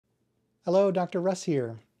Hello, Dr. Russ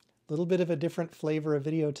here. A little bit of a different flavor of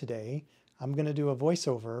video today. I'm going to do a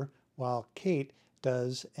voiceover while Kate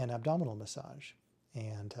does an abdominal massage.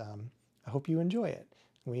 And I hope you enjoy it.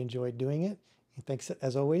 We enjoyed doing it. And thanks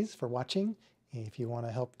as always for watching. If you want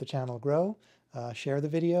to help the channel grow, share the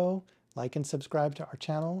video, like and subscribe to our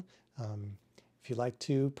channel. If you'd like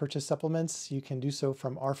to purchase supplements, you can do so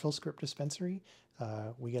from our Full Script dispensary.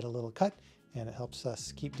 We get a little cut and it helps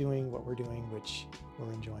us keep doing what we're doing, which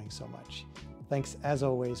we're enjoying so much. Thanks as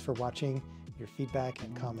always for watching. Your feedback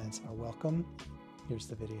and comments are welcome. Here's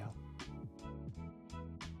the video.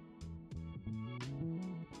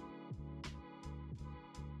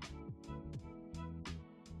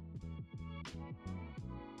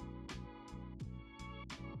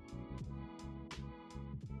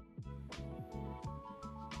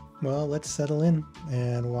 Well, let's settle in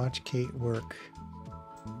and watch Kate work.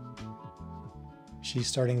 She's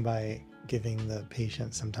starting by giving the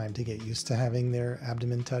patient some time to get used to having their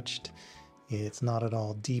abdomen touched. It's not at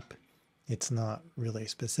all deep. It's not really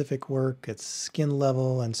specific work. It's skin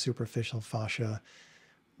level and superficial fascia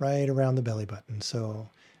right around the belly button. So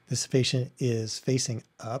this patient is facing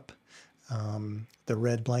up. The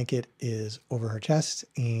red blanket is over her chest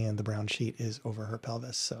and the brown sheet is over her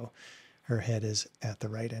pelvis. So her head is at the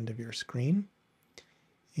right end of your screen.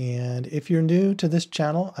 And if you're new to this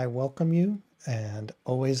channel, I welcome you and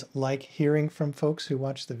always like hearing from folks who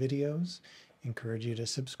watch the videos. Encourage you to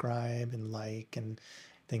subscribe and like and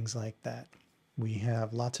things like that. We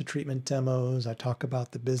have lots of treatment demos. I talk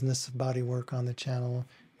about the business of body work on the channel.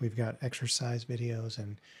 We've got exercise videos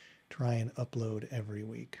and try and upload every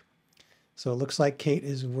week. So it looks like Kate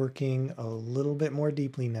is working a little bit more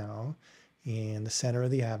deeply now in the center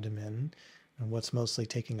of the abdomen. And what's mostly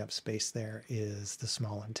taking up space there is the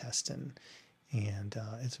small intestine. And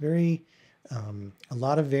it's a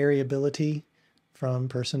lot of variability from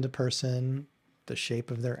person to person, the shape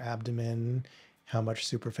of their abdomen, how much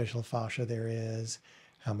superficial fascia there is,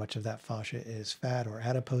 how much of that fascia is fat or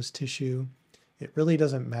adipose tissue. It really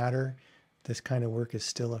doesn't matter. This kind of work is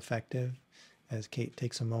still effective. As Kate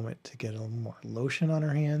takes a moment to get a little more lotion on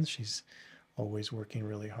her hands, she's always working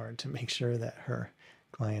really hard to make sure that her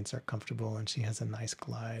clients are comfortable and she has a nice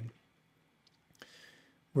glide.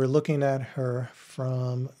 We're looking at her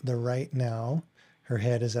from the right now. Her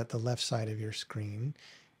head is at the left side of your screen.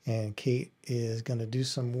 And Kate is going to do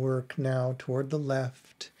some work now toward the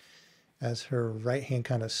left as her right hand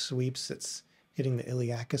kind of sweeps. It's hitting the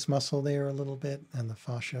iliacus muscle there a little bit and the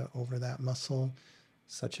fascia over that muscle.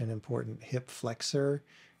 Such an important hip flexor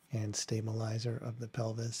and stabilizer of the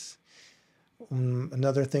pelvis.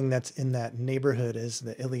 Another thing that's in that neighborhood is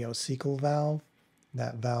the ileocecal valve.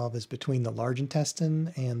 That valve is between the large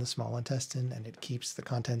intestine and the small intestine, and it keeps the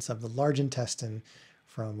contents of the large intestine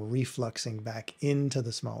from refluxing back into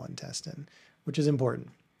the small intestine, which is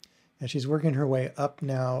important. And she's working her way up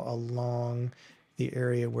now along the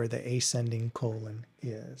area where the ascending colon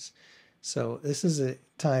is. So this is a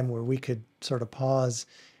time where we could sort of pause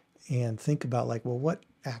and think about like, well, what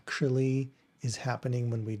actually is happening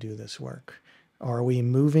when we do this work? Are we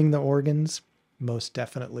moving the organs? Most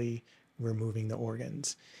definitely we're moving the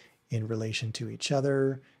organs in relation to each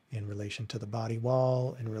other, in relation to the body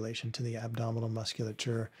wall, in relation to the abdominal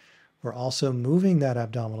musculature. We're also moving that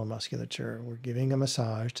abdominal musculature. We're giving a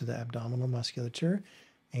massage to the abdominal musculature,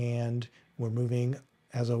 and we're moving,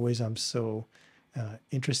 as always, I'm so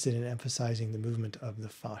interested in emphasizing the movement of the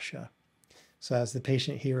fascia. So as the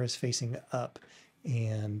patient here is facing up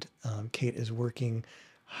and Kate is working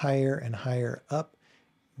higher and higher up,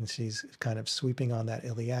 and she's kind of sweeping on that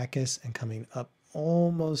iliacus and coming up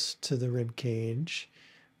almost to the rib cage,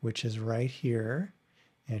 which is right here.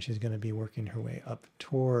 And she's going to be working her way up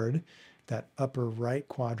toward that upper right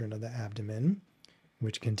quadrant of the abdomen,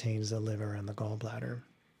 which contains the liver and the gallbladder.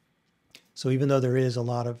 So even though there is a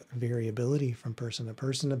lot of variability from person to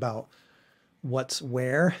person about what's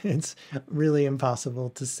where, it's really impossible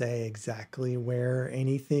to say exactly where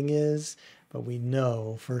anything is, but we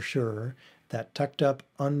know for sure that tucked up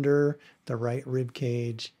under the right rib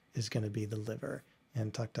cage is going to be the liver,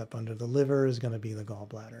 and tucked up under the liver is going to be the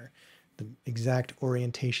gallbladder. The exact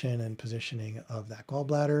orientation and positioning of that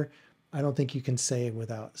gallbladder, I don't think you can say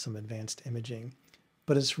without some advanced imaging,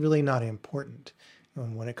 but it's really not important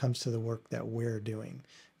when it comes to the work that we're doing.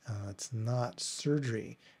 It's not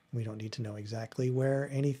surgery. We don't need to know exactly where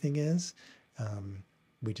anything is.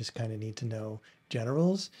 We just kind of need to know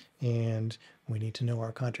generals, and we need to know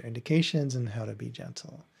our contraindications and how to be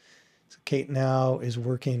gentle. So Kate now is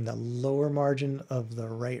working the lower margin of the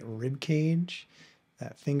right rib cage.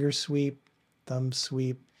 That finger sweep, thumb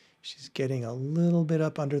sweep She's getting a little bit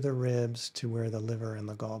up under the ribs to where the liver and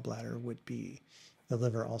the gallbladder would be. The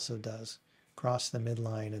liver also does cross the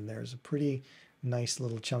midline, and there's a pretty nice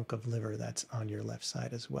little chunk of liver that's on your left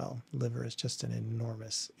side as well. Liver is just an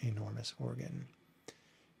enormous, enormous organ.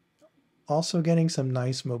 Also getting some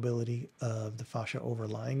nice mobility of the fascia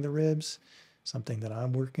overlying the ribs, something that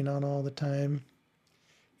I'm working on all the time.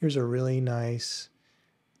 Here's a really nice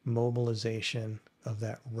mobilization of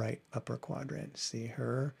that right upper quadrant. See,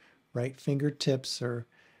 her right fingertips are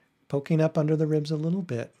poking up under the ribs a little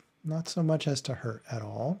bit, not so much as to hurt at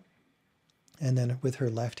all. And then with her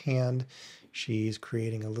left hand, she's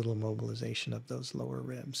creating a little mobilization of those lower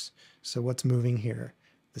ribs. So what's moving here?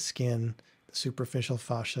 The skin, the superficial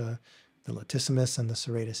fascia, the latissimus and the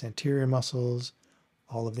serratus anterior muscles,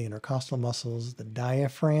 all of the intercostal muscles, the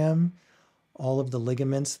diaphragm, all of the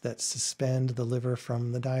ligaments that suspend the liver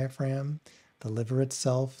from the diaphragm, the liver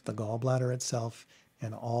itself, the gallbladder itself,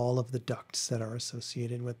 and all of the ducts that are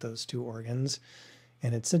associated with those two organs.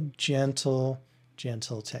 And it's a gentle,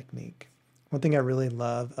 gentle technique. One thing I really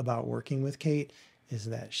love about working with Kate is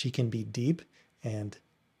that she can be deep and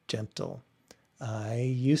gentle. I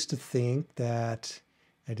used to think that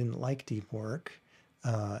I didn't like deep work,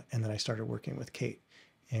 and then I started working with Kate,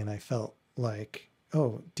 and I felt like,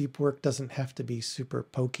 oh, deep work doesn't have to be super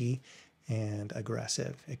pokey and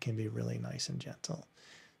aggressive. It can be really nice and gentle.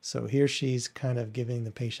 So here she's kind of giving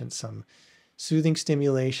the patient some soothing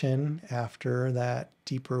stimulation after that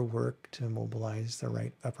deeper work to mobilize the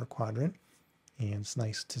right upper quadrant. And it's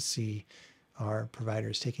nice to see our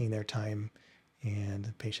providers taking their time, and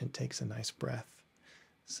the patient takes a nice breath.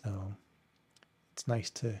 So it's nice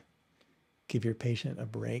to give your patient a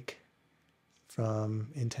break from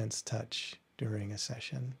intense touch during a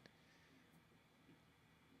session.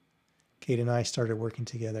 Kate and I started working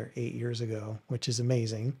together 8 years ago, which is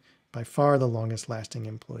amazing. By far the longest lasting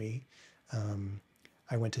employee.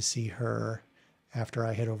 I went to see her after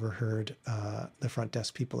I had overheard the front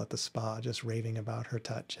desk people at the spa just raving about her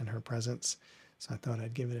touch and her presence. So I thought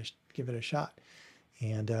I'd give it a shot.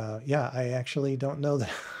 And yeah, I actually don't know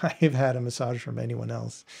that I've had a massage from anyone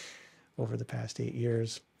else over the past 8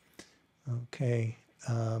 years. Okay,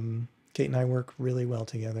 Kate and I work really well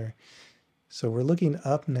together. So we're looking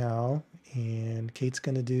up now, and Kate's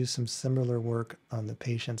going to do some similar work on the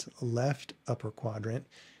patient's left upper quadrant.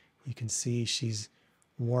 You can see she's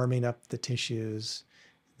warming up the tissues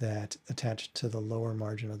that attach to the lower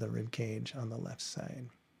margin of the rib cage on the left side.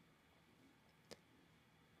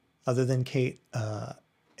 Other than Kate,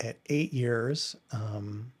 at 8 years,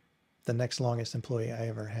 the next longest employee I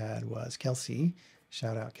ever had was Kelsey.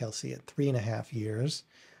 Shout out Kelsey at 3.5 years.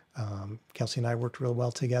 Kelsey and I worked real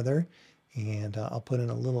well together, and I'll put in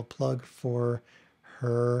a little plug for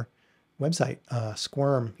her website,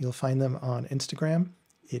 Squirm. You'll find them on Instagram.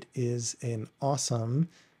 It is an awesome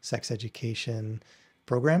sex education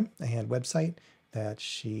program and website that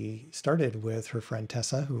she started with her friend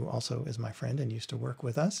Tessa, who also is my friend and used to work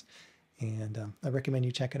with us. And I recommend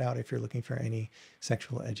you check it out if you're looking for any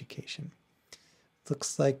sexual education.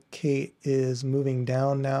 Looks like Kate is moving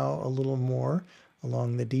down now a little more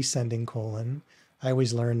along the descending colon. I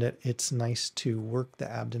always learned that it's nice to work the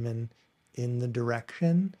abdomen in the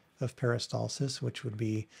direction of peristalsis, which would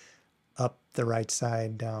be up the right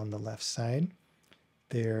side, down the left side.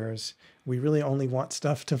 We really only want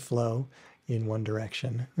stuff to flow in one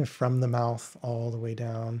direction, from the mouth all the way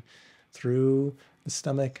down through the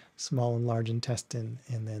stomach, small and large intestine,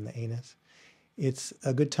 and then the anus. It's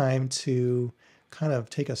a good time to kind of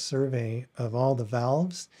take a survey of all the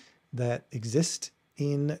valves that exist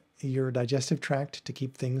in your digestive tract to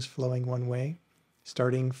keep things flowing one way,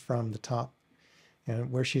 starting from the top.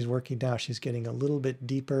 And where she's working now, she's getting a little bit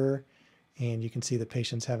deeper, and you can see the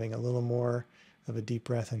patient's having a little more of a deep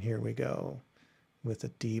breath. And here we go with a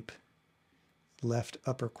deep left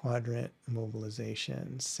upper quadrant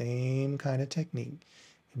mobilization. Same kind of technique.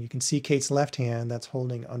 And you can see Kate's left hand that's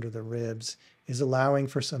holding under the ribs is allowing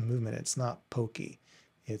for some movement. It's not pokey.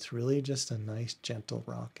 It's really just a nice gentle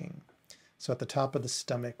rocking. So at the top of the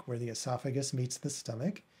stomach, where the esophagus meets the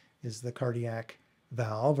stomach, is the cardiac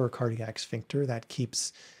valve or cardiac sphincter that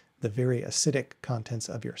keeps the very acidic contents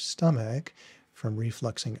of your stomach from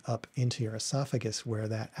refluxing up into your esophagus, where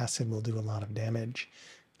that acid will do a lot of damage.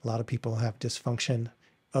 A lot of people have dysfunction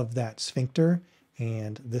of that sphincter,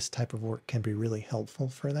 and this type of work can be really helpful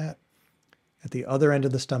for that. At the other end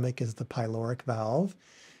of the stomach is the pyloric valve.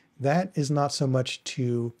 That is not so much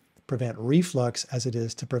to prevent reflux as it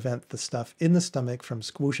is to prevent the stuff in the stomach from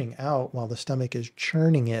squooshing out while the stomach is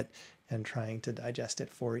churning it and trying to digest it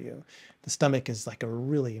for you. The stomach is like a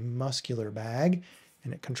really muscular bag,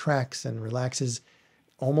 and it contracts and relaxes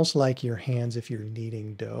almost like your hands if you're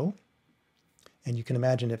kneading dough. And you can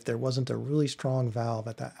imagine if there wasn't a really strong valve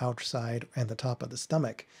at the outside and the top of the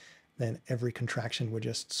stomach, then every contraction would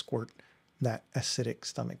just squirt that acidic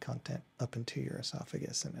stomach content up into your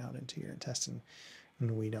esophagus and out into your intestine.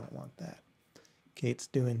 And we don't want that. Kate's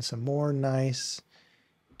doing some more nice,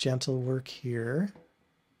 gentle work here,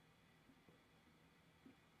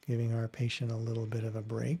 giving our patient a little bit of a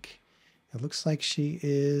break. It looks like she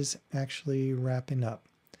is actually wrapping up.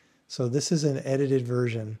 So this is an edited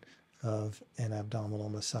version of an abdominal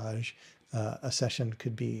massage. A session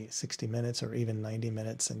could be 60 minutes or even 90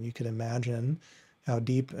 minutes, and you could imagine how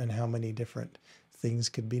deep and how many different things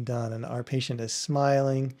could be done. And our patient is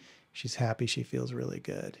smiling. She's happy. She feels really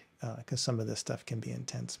good, because some of this stuff can be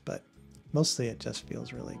intense, but mostly it just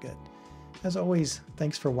feels really good. As always,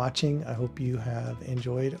 thanks for watching. I hope you have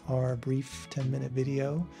enjoyed our brief 10-minute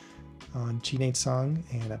video on Chi Nei Tsang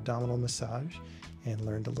and abdominal massage, and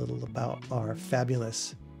learned a little about our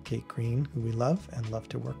fabulous Kate Green, who we love and love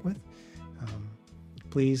to work with.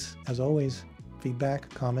 Please, as always, feedback,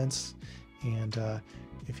 comments, and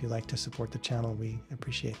if you'd like to support the channel, we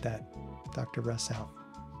appreciate that. Dr. Russ out.